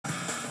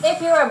If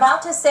you're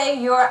about to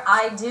say your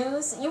I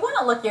do's, you want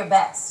to look your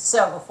best.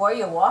 So before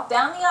you walk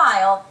down the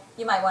aisle,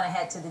 you might want to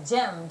head to the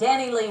gym.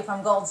 DannyLee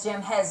from Gold's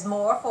Gym has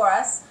more for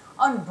us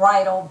on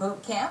bridal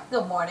boot camp.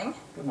 Good morning.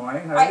 Good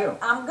morning. How are you?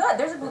 I'm good.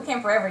 There's a boot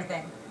camp for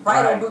everything.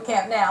 Bridal boot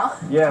camp now.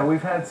 Yeah,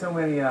 we've had so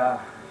many,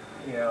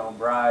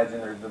 brides,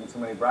 and there's been so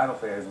many bridal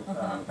fairs the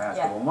past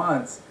couple of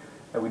months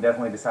that we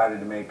definitely decided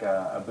to make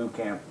a boot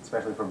camp,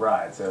 especially for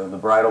brides. So the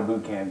bridal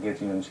boot camp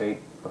gets you in shape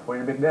before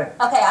your big day.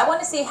 Okay, I want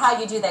to see how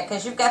you do that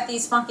because you've got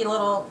these funky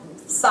little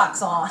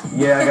socks on.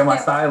 Yeah, I got my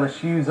stylish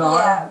shoes on.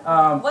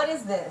 Yeah. What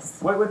is this?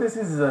 What this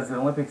is an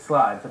Olympic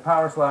slide. It's a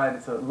power slide.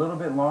 It's a little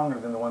bit longer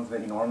than the ones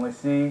that you normally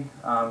see.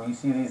 You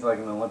see these like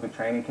in the Olympic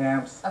training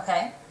camps.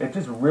 Okay. It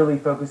just really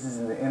focuses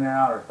in the inner and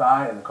outer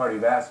thigh and the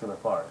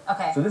cardiovascular part.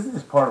 Okay. So this is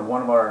just part of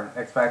one of our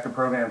X Factor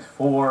programs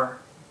for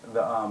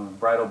the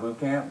bridal boot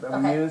camp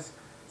that we use.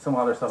 Some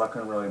other stuff I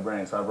couldn't really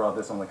bring, so I brought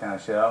this on the kind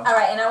of show. All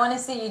right, and I want to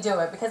see you do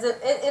it because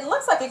it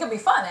looks like it could be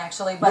fun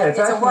actually, but yeah, it's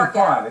a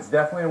workout. Fun. It's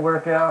definitely a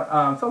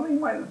workout.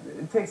 Something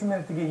it takes a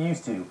minute to get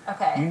used to.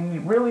 Okay. You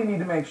really need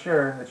to make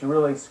sure that you're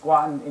really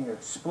squatting and you're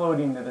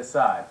exploding to the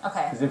side.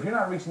 Okay. Because if you're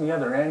not reaching the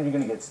other end, you're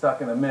going to get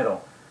stuck in the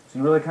middle. So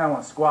you really kind of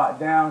want to squat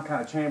down,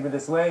 kind of chamber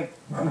this leg.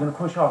 You're going to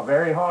push off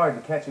very hard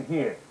to catch it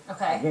here.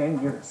 Okay. Again,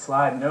 you're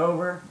sliding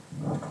over,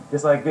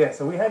 just like this.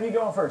 So we have you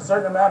going for a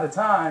certain amount of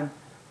time.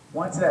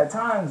 Once that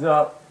time's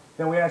up,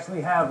 then we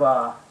actually have,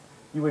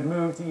 you would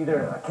move to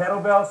either a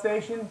kettlebell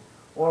station,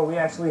 or we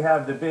actually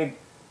have the big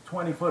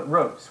 20-foot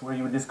ropes, where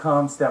you would just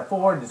come, step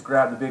forward, just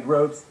grab the big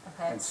ropes,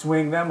 and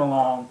swing them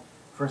along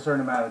for a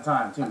certain amount of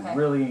time, too.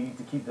 Really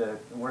to keep the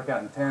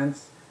workout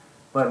intense,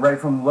 but right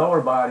from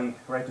lower body,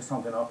 right to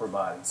something upper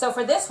body. So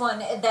for this one,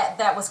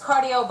 that was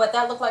cardio, but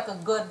that looked like a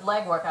good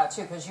leg workout,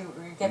 too, because you're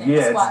getting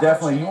the squat. Yeah, it's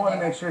definitely, you want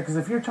to make sure, because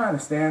if you're trying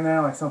to stand there,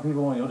 like some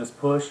people, and you'll just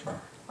push,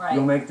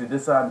 you'll make it to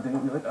this side, but then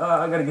you'll be like,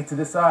 oh, I got to get to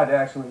this side to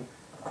actually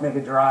make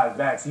a drive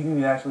back. So you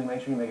need to actually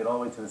make sure you make it all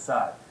the way to the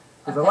side.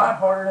 It's a lot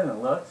harder than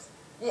it looks.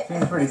 Yeah.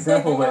 Seems pretty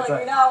simple, but it's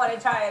like, I want to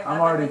try it.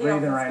 I'm already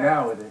breathing right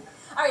now with it.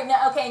 All right,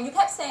 now, okay, and you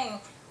kept saying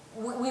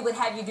we would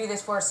have you do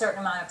this for a certain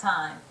amount of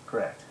time.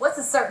 Correct. What's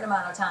a certain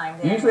amount of time,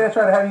 then? Usually I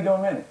try to have you go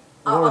a minute.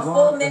 A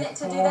full minute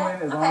to do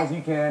that? As long as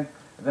you can.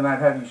 Then I'd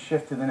have you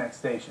shift to the next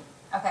station.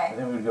 Okay. And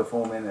then we would go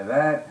full minute of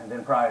that, and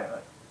then probably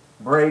a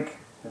break,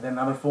 and then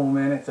another full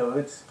minute. So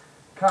it's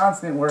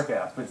constant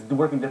workouts, but it's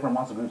working different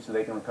muscle groups so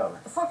they can recover.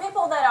 For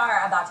people that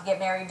are about to get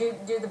married, do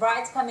the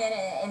brides come in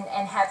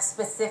and have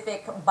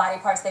specific body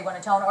parts they want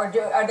to tone, or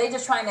are they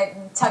just trying to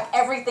tuck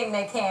everything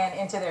they can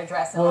into their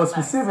dress? Well,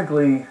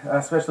 specifically,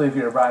 especially if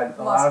you're a bride,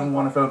 a lot of them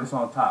want to focus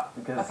on top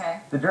because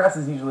the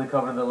dresses usually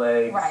cover the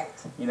legs. Right.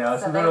 You know,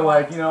 so they're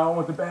like, I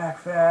want the back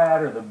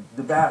fat or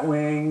the bat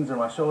wings or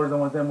my shoulders, I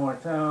want them more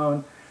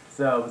toned.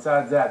 So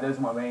besides that, those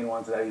are my main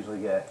ones that I usually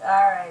get. All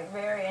right,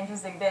 very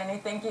interesting, Danny.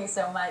 Thank you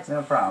so much.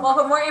 No problem. Well,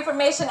 for more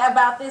information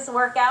about this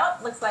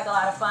workout, looks like a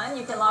lot of fun,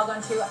 you can log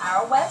on to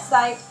our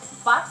website,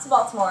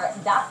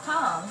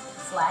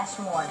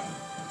 foxbaltimore.com/morning.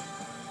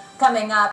 Coming up.